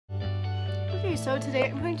Okay, so today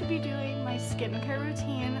I'm going to be doing my skincare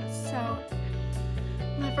routine. So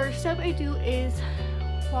the first step I do is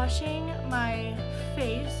washing my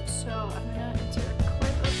face. So I'm gonna insert a clip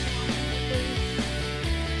of my face.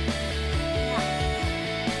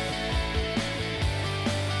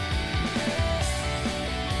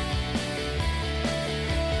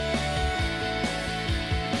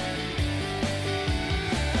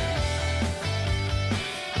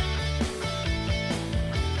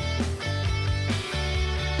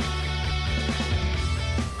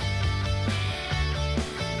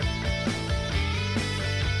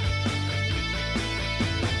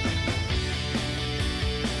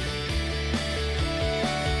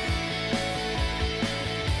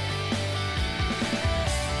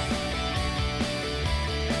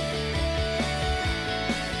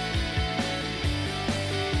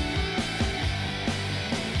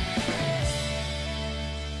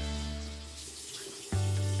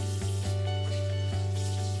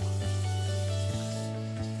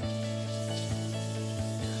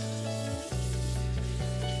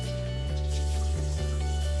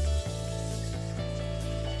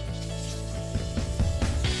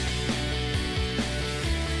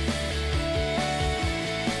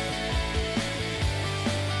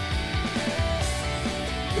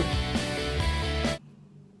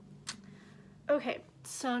 Okay,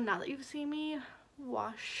 so now that you've seen me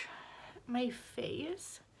wash my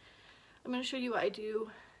face, I'm going to show you what I do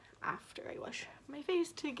after I wash my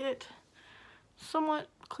face to get somewhat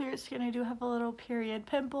clear skin. I do have a little period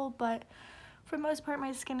pimple, but for the most part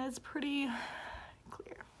my skin is pretty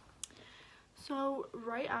clear. So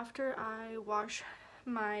right after I wash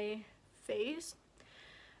my face,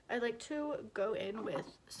 I like to go in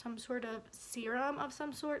with some sort of serum of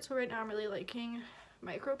some sort. So right now I'm really liking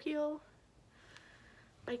Micro Peel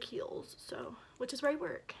by Kiehl's, so which is where I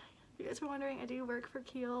work. If you guys were wondering, I do work for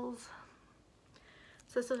Kiehl's.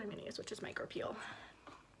 So this is what I'm gonna use, which is Micro Peel.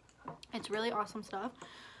 It's really awesome stuff.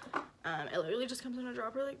 It literally just comes in a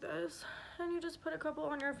dropper like this, and you just put a couple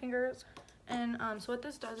on your fingers. And so what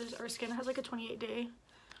this does is our skin has like a 28-day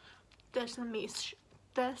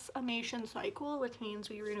decimation cycle, which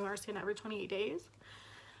means we renew our skin every 28 days.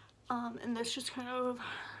 And this just kind of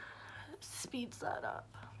speeds that up.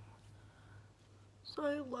 So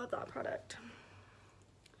I love that product.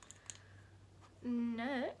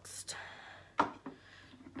 Next,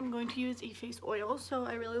 I'm going to use a face oil. So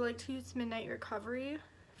I really like to use Midnight Recovery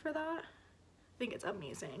for that. I think it's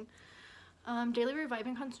amazing. Daily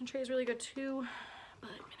Reviving Concentrate is really good too, but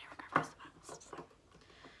Midnight Recovery is the best. So.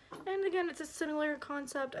 And again, it's a similar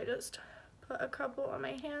concept. I just put a couple on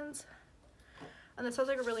my hands. And this has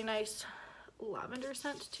like a really nice lavender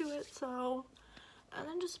scent to it, so. And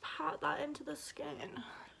then just pat that into the skin.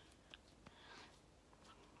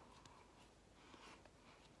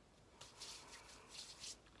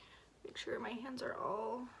 Make sure my hands are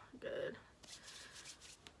all good.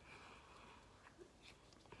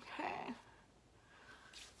 Okay.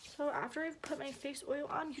 So after I've put my face oil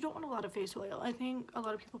on, you don't want a lot of face oil. I think a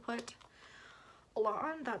lot of people put a lot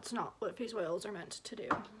on. That's not what face oils are meant to do.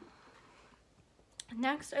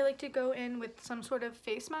 Next, I like to go in with some sort of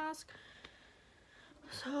face mask.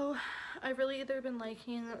 So I've really either been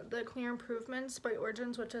liking the Clear Improvements by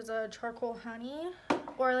Origins, which is a charcoal honey,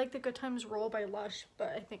 or I like the Good Times Roll by Lush,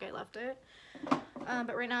 but I think I left it.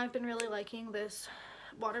 But right now I've been really liking this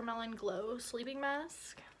Watermelon Glow sleeping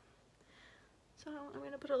mask. So I'm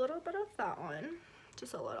going to put a little bit of that on,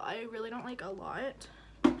 just a little. I really don't like a lot,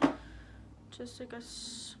 just like a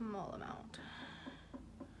small amount.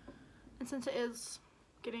 And since it is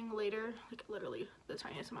getting later, like literally the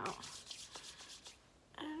tiniest amount.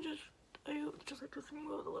 And I just like to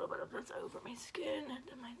smooth a little bit of this over my skin and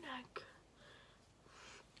then my neck.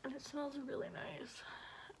 And it smells really nice.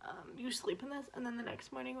 You sleep in this, and then the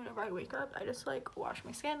next morning whenever I wake up, I just like wash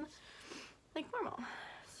my skin like normal.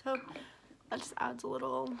 So that just adds a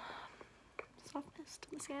little softness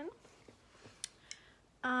to the skin.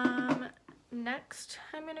 Next,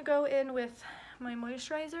 I'm gonna go in with my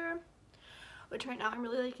moisturizer, which right now I'm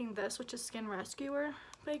really liking this, which is Skin Rescuer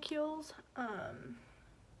by Kiehl's.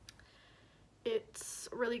 It's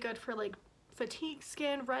really good for like fatigue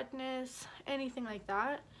skin, redness, anything like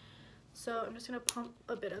that. So I'm just gonna pump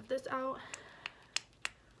a bit of this out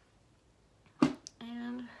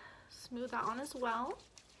and smooth that on as well.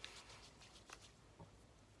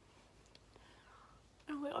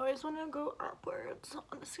 And we always want to go upwards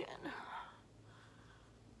on the skin.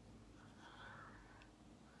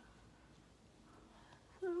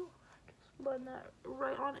 So just blend that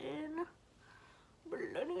right on in,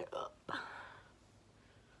 blending it up.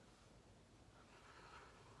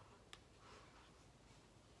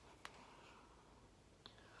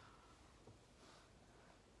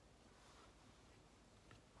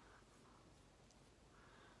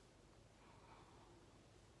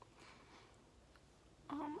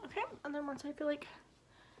 Okay, and then once I feel like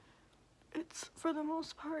it's, for the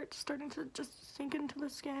most part, starting to just sink into the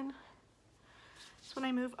skin, that's when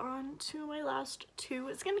I move on to my last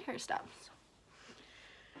 2 skincare steps.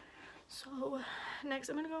 So next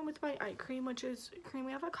I'm going to go in with my eye cream, which is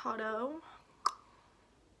Creamy Avocado.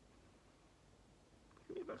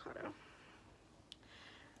 Creamy Avocado.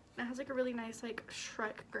 And it has like a really nice like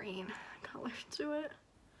Shrek green color to it.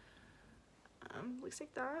 Looks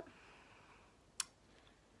like that.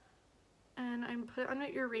 And I'm put it on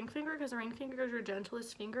your ring finger because the ring finger is your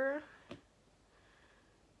gentlest finger.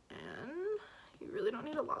 And you really don't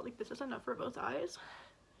need a lot, like this is enough for both eyes.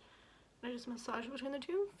 And I just massage between the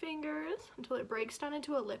 2 fingers until it breaks down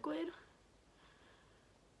into a liquid.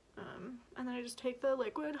 And then I just take the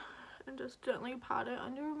liquid and just gently pat it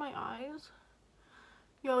under my eyes.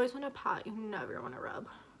 You always want to pat, you never want to rub.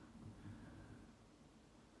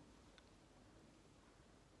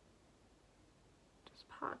 Just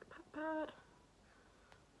pat, pat, pat.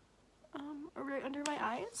 Right under my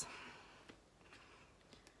eyes.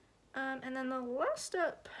 And then the last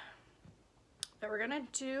step that we're gonna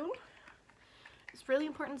do is a really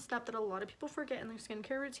important step that a lot of people forget in their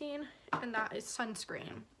skincare routine, and that is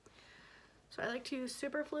sunscreen. So I like to use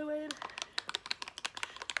super fluid,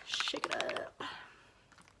 shake it up,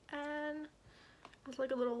 and it's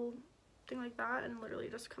like a little thing like that, and literally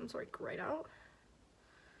just comes like right out.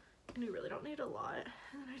 And you really don't need a lot.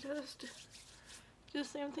 And I just do the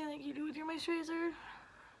same thing like you do with your moisturizer.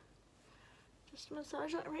 Just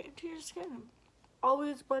massage that right into your skin.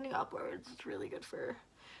 Always blending upwards. It's really good for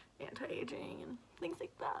anti-aging and things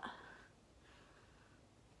like that.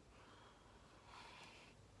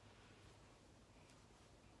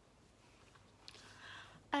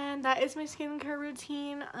 And that is my skincare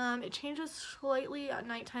routine. It changes slightly at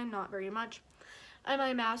nighttime, not very much. And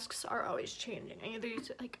my masks are always changing. I either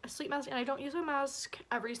use like a sleep mask, and I don't use a mask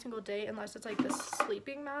every single day unless it's like this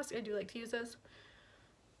sleeping mask. I do like to use this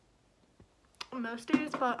most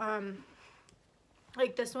days, but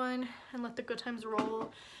like this one and Let the Good Times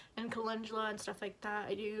Roll and calendula and stuff like that,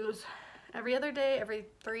 I use every other day, every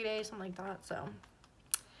 3 days, something like that. So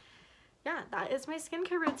yeah, that is my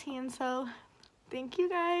skincare routine. So thank you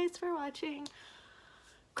guys for watching.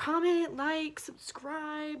 Comment, like,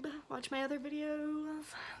 subscribe, watch my other videos.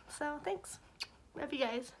 So thanks. Love you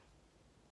guys.